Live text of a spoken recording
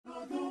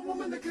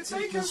woman that can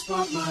take your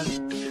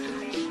spotlight.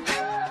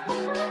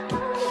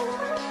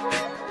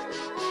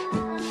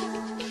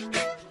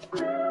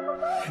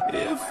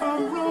 If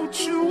I wrote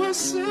you a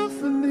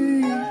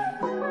symphony,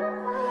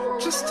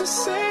 just to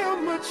say how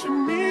much you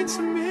mean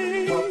to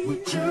me, what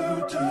would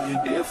you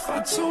do? If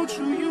I told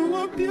you you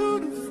were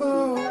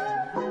beautiful,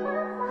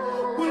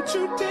 would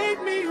you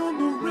date me on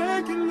the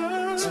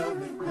regular? Tell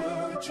me,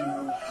 would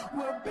you?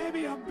 Well,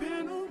 baby, I've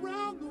been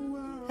around the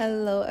world.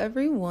 Hello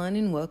everyone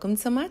and welcome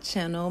to my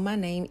channel. My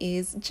name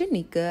is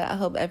Janika. I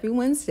hope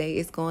everyone's day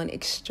is going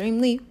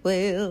extremely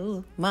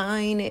well.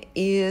 Mine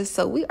is.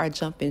 So we are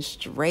jumping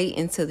straight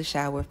into the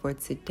shower for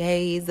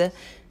today's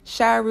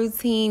shower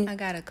routine. I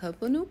got a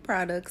couple new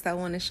products I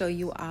want to show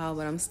you all,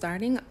 but I'm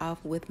starting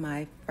off with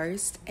my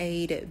First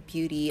Aid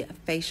Beauty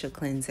facial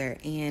cleanser,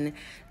 and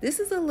this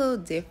is a little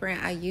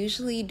different. I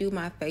usually do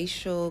my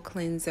facial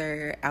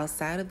cleanser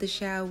outside of the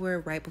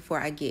shower right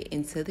before I get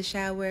into the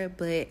shower,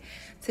 but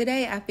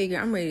today I figure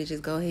I'm ready to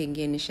just go ahead and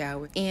get in the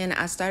shower. And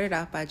I started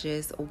off by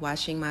just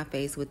washing my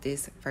face with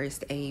this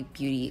First Aid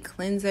Beauty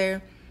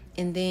cleanser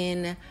and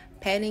then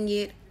patting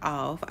it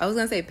off. I was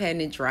gonna say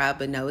patting it dry,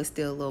 but no, it's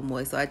still a little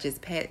moist. So I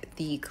just pat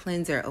the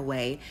cleanser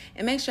away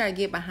and make sure I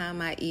get behind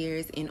my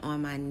ears and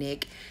on my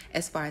neck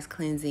as far as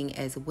cleansing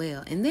as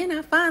well. And then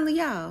I finally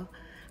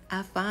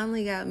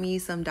got me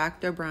some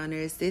Dr.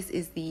 Bronner's. This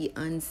is the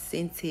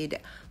unscented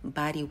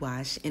body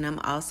wash, and I'm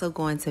also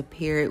going to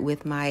pair it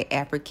with my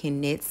African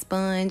net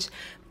sponge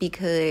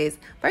because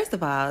first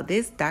of all,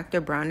 this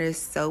Dr. Bronner's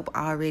soap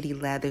already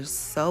lathers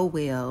so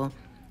well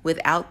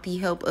without the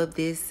help of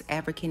this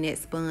African net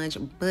sponge.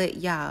 But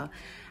y'all,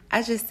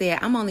 I just said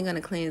I'm only going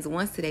to cleanse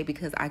once today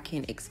because I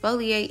can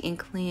exfoliate and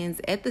cleanse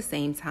at the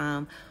same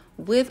time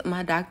with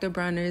my Dr.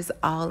 Bronner's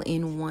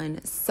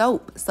all-in-one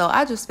soap. So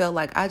I just felt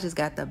like I just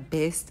got the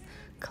best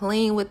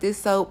clean with this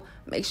soap.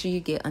 Make sure you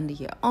get under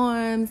your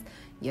arms,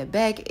 your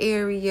back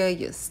area,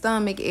 your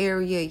stomach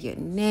area, your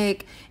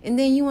neck, and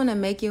then you want to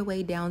make your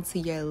way down to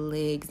your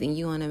legs, and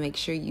you want to make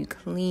sure you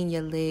clean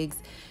your legs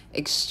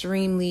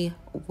extremely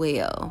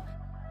well.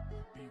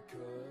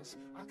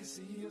 I can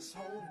see us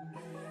holding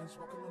hands,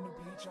 walking on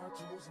the beach, our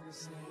toes in the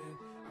sand.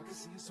 I can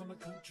see us on the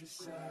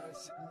countryside,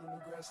 sitting on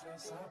the grassland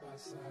side by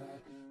side.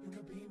 You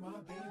could be my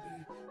baby,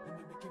 let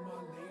me make you my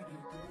lady,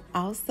 girl.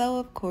 Also,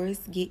 of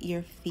course, get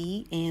your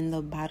feet and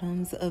the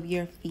bottoms of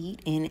your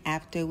feet. And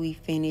after we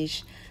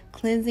finish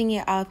cleansing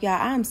it off, y'all,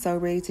 I'm so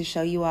ready to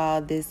show you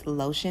all this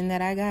lotion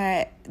that I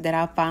got that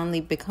I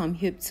finally become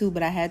hip to.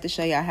 But I had to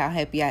show y'all how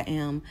happy I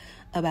am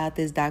about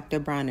this Dr.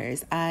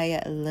 Bronner's.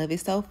 I love it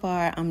so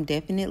far. I'm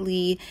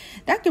definitely,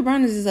 Dr.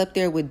 Bronner's is up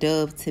there with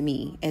Dove to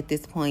me at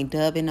this point.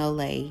 Dove and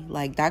Olay.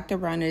 Like, Dr.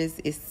 Bronner's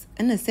is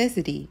a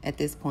necessity at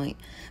this point.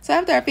 So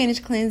after I finish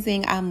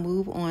cleansing, I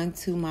move on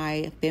to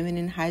my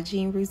feminine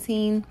hygiene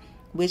routine,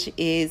 which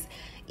is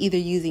either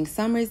using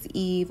Summer's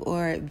Eve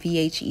or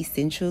VH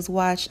Essentials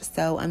wash.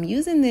 So I'm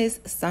using this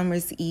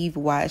Summer's Eve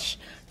wash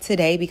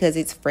today because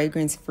it's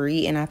fragrance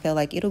free, and I feel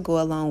like it'll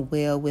go along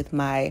well with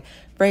my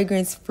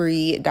fragrance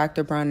free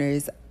Dr.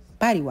 Bronner's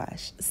body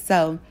wash.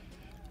 So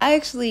I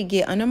actually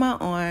get under my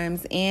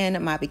arms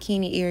and my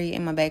bikini area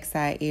and my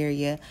backside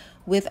area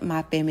with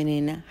my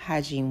feminine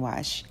hygiene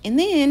wash. And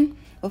then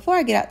before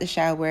I get out the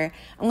shower,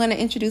 I'm going to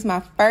introduce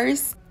my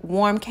first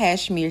warm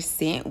cashmere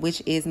scent,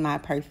 which is my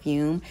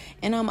perfume.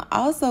 And I'm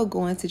also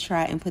going to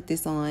try and put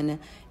this on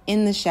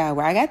in the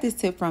shower. I got this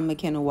tip from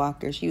McKenna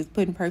Walker. She was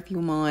putting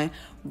perfume on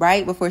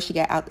right before she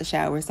got out the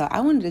shower. So I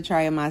wanted to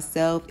try it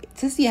myself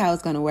to see how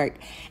it's going to work.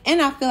 And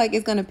I feel like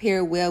it's going to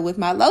pair well with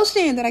my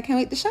lotion that I can't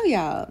wait to show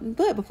y'all.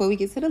 But before we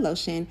get to the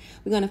lotion,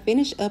 we're going to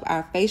finish up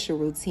our facial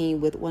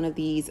routine with one of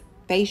these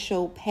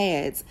facial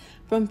pads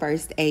from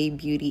First Aid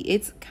Beauty.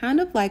 It's kind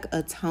of like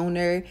a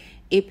toner.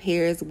 It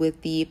pairs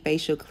with the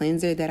facial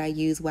cleanser that I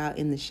use while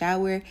in the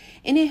shower,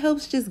 and it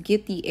helps just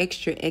get the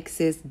extra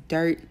excess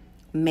dirt,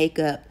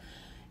 makeup,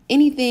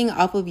 anything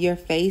off of your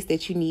face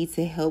that you need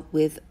to help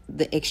with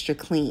the extra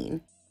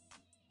clean.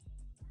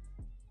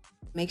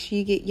 Make sure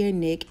you get your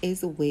neck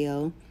as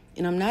well.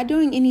 And I'm not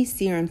doing any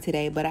serum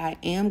today, but I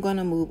am going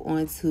to move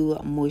on to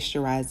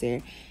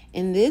moisturizer.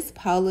 And this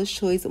Paula's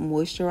Choice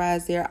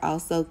moisturizer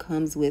also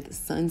comes with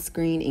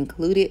sunscreen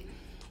included.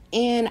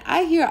 And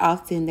I hear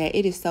often that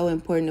it is so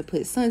important to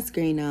put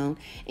sunscreen on.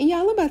 And y'all,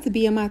 I'm about to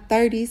be in my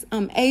 30s.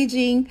 I'm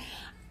aging.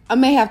 I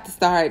may have to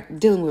start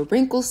dealing with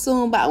wrinkles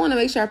soon, but I want to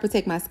make sure I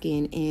protect my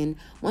skin. And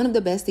one of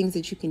the best things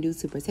that you can do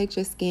to protect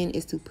your skin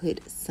is to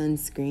put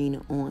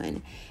sunscreen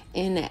on.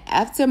 And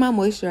after my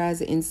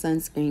moisturizer and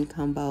sunscreen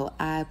combo,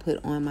 I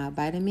put on my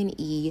vitamin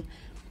E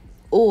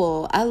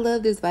oil. I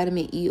love this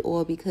vitamin E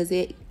oil because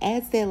it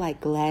adds that like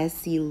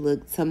glassy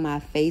look to my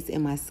face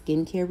and my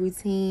skincare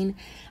routine.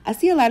 I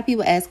see a lot of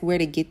people ask where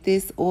to get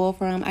this oil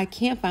from. I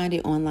can't find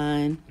it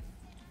online.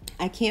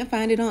 I can't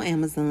find it on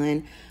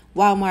Amazon,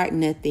 Walmart,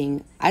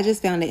 nothing. I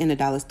just found it in a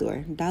dollar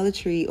store. Dollar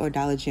Tree or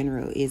Dollar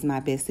General is my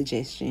best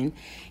suggestion.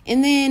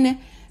 And then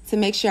to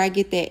make sure I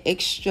get that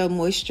extra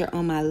moisture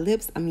on my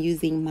lips, I'm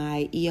using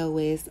my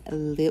EOS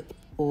lip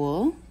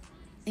oil.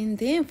 And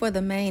then for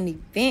the main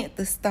event,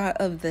 the star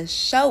of the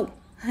show,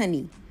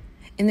 honey.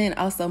 And then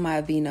also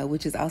my Aveeno,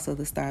 which is also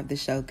the star of the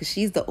show, because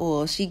she's the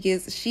oil. She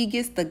gets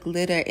the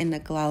glitter and the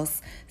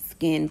gloss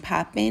skin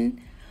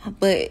popping.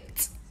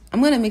 But I'm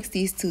going to mix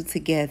these two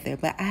together.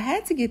 But I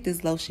had to get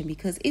this lotion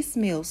because it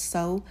smells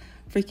so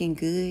freaking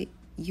good.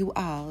 You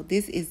all,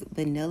 this is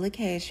Vanilla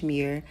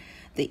Cashmere,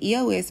 the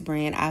EOS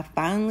brand. I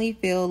finally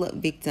feel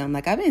victim.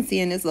 Like, I've been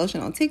seeing this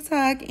lotion on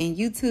TikTok and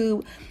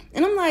YouTube,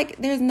 and I'm like,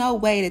 there's no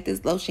way that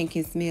this lotion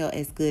can smell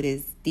as good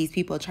as these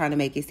people are trying to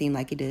make it seem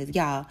like it does.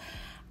 Y'all,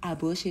 I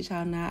bullshit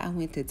y'all not. I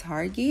went to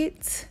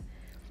Target,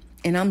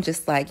 and I'm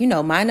just like,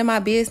 minding my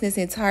business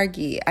in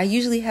Target. I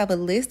usually have a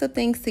list of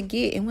things to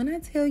get. And when I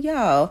tell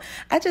y'all,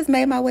 I just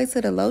made my way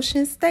to the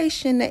lotion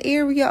station, the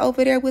area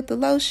over there with the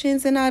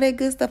lotions and all that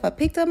good stuff. I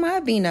picked up my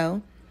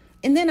Aveeno.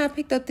 And then I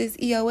picked up this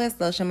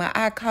EOS lotion. My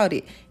eye caught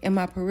it in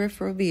my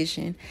peripheral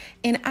vision.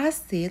 And I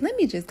said, let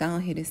me just go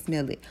ahead and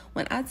smell it.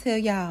 When I tell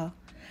y'all,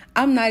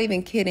 I'm not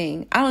even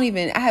kidding. I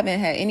haven't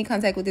had any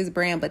contact with this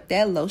brand, but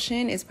that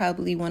lotion is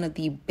probably one of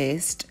the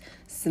best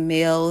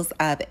smells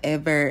I've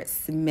ever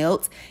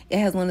smelt. It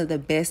has one of the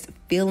best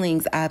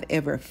feelings I've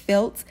ever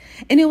felt.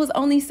 And it was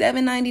only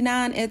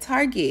 $7.99 at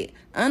Target.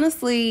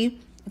 Honestly,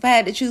 if I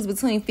had to choose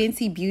between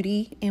Fenty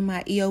Beauty and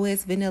my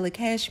EOS Vanilla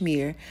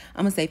Cashmere,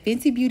 I'm going to say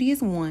Fenty Beauty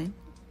is one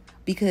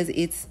because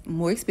it's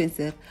more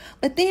expensive.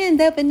 But then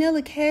that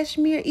Vanilla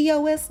Cashmere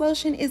EOS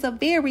lotion is a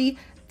very,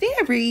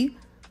 very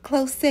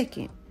close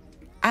second.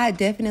 I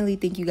definitely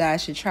think you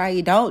guys should try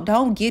it.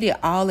 Don't get it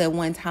all at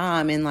one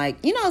time and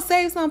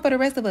save some for the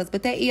rest of us.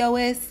 But that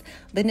EOS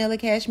Vanilla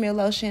Cashmere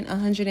lotion,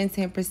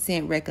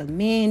 110%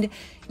 recommend.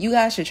 You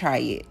guys should try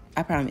it.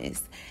 I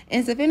promise.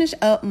 And to finish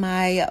up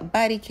my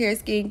body care,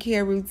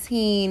 skincare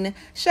routine,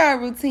 shower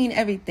routine,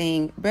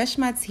 everything, brush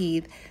my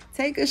teeth,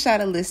 take a shot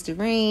of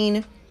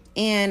Listerine.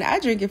 And I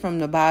drink it from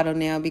the bottle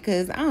now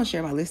because I don't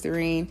share my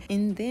Listerine.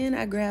 And then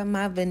I grab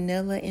my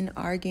vanilla and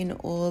argan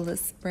oil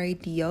spray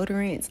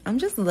deodorants. I'm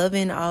just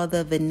loving all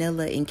the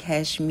vanilla and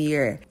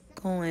cashmere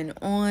going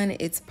on.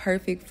 It's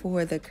perfect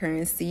for the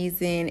current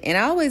season. And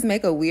I always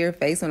make a weird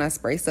face when I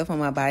spray stuff on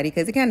my body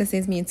because it kind of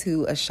sends me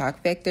into a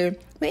shock factor.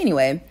 But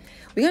anyway,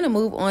 we're going to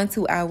move on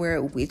to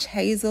our witch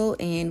hazel.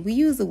 And we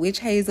use the witch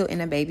hazel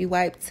and a baby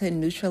wipe to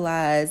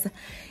neutralize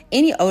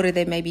any odor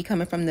that may be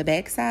coming from the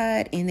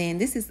backside. And then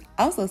this is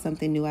also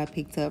something new I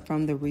picked up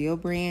from the Real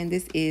brand.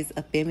 This is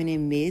a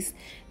feminine mist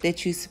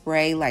that you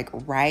spray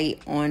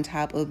right on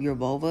top of your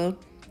vulva.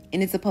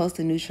 And it's supposed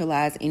to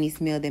neutralize any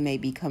smell that may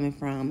be coming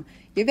from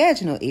your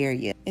vaginal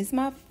area. It's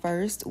my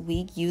first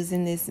week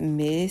using this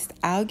mist.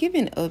 I'll give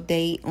an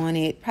update on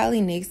it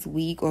probably next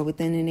week or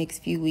within the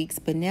next few weeks.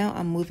 But now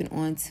I'm moving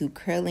on to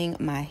curling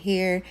my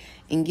hair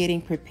and getting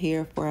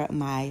prepared for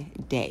my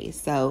day.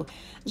 So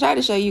I try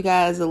to show you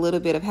guys a little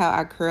bit of how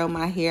I curl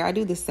my hair. I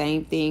do the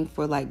same thing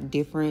for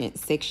different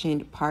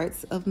sectioned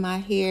parts of my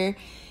hair.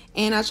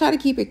 And I try to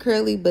keep it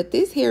curly, but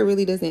this hair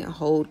really doesn't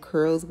hold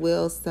curls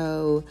well.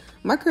 So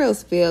my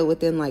curls fail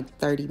within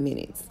 30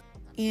 minutes.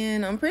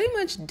 And I'm pretty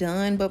much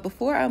done. But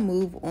before I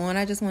move on,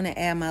 I just want to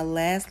add my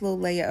last little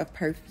layer of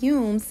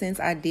perfume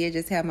since I did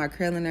just have my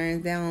curling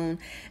irons down.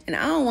 And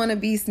I don't want to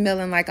be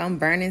smelling like I'm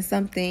burning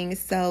something.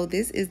 So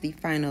this is the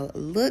final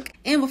look.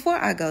 And before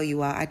I go,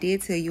 you all, I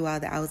did tell you all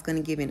that I was going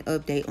to give an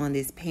update on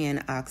this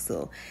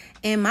Panoxyl.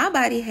 And my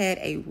body had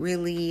a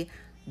really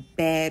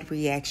bad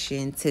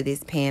reaction to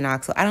this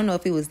Panoxyl. I don't know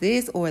if it was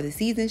this or the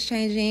seasons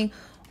changing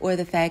or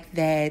the fact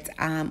that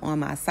I'm on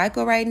my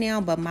cycle right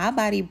now, but my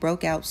body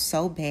broke out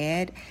so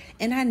bad.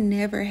 And I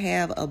never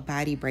have a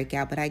body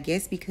breakout, but I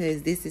guess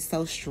because this is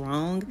so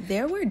strong.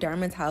 There were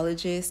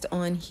dermatologists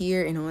on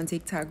here and on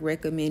TikTok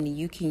recommending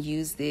you can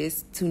use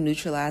this to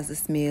neutralize the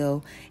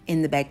smell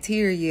and the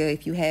bacteria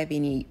if you have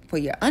any for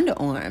your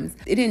underarms.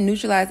 It didn't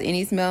neutralize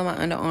any smell in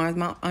my underarms.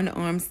 My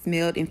underarms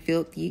smelled and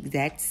felt the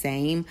exact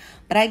same.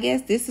 But I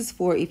guess this is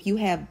for if you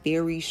have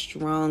very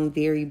strong,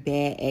 very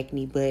bad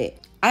acne. But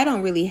I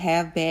don't really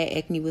have bad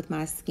acne with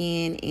my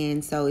skin.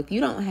 And so if you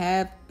don't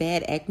have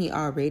bad acne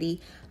already,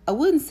 I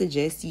wouldn't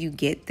suggest you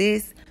get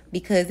this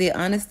because it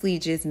honestly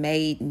just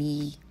made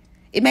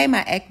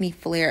my acne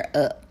flare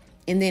up.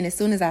 And then as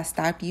soon as I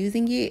stopped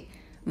using it,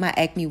 my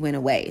acne went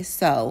away.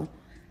 So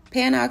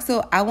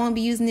Panoxyl, I won't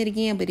be using it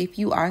again. But if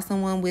you are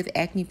someone with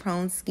acne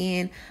prone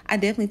skin, I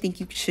definitely think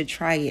you should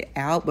try it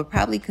out, but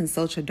probably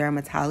consult your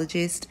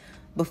dermatologist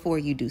before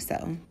you do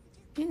so.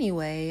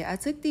 Anyway, I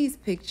took these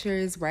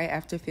pictures right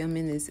after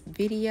filming this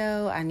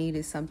video. I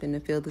needed something to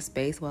fill the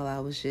space while I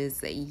was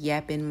just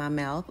yapping my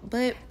mouth.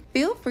 But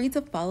feel free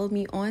to follow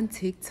me on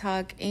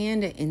TikTok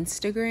and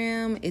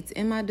Instagram. It's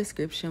in my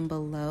description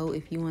below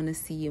if you want to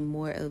see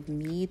more of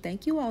me.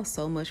 Thank you all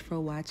so much for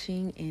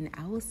watching, and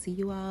I will see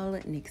you all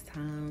next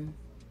time.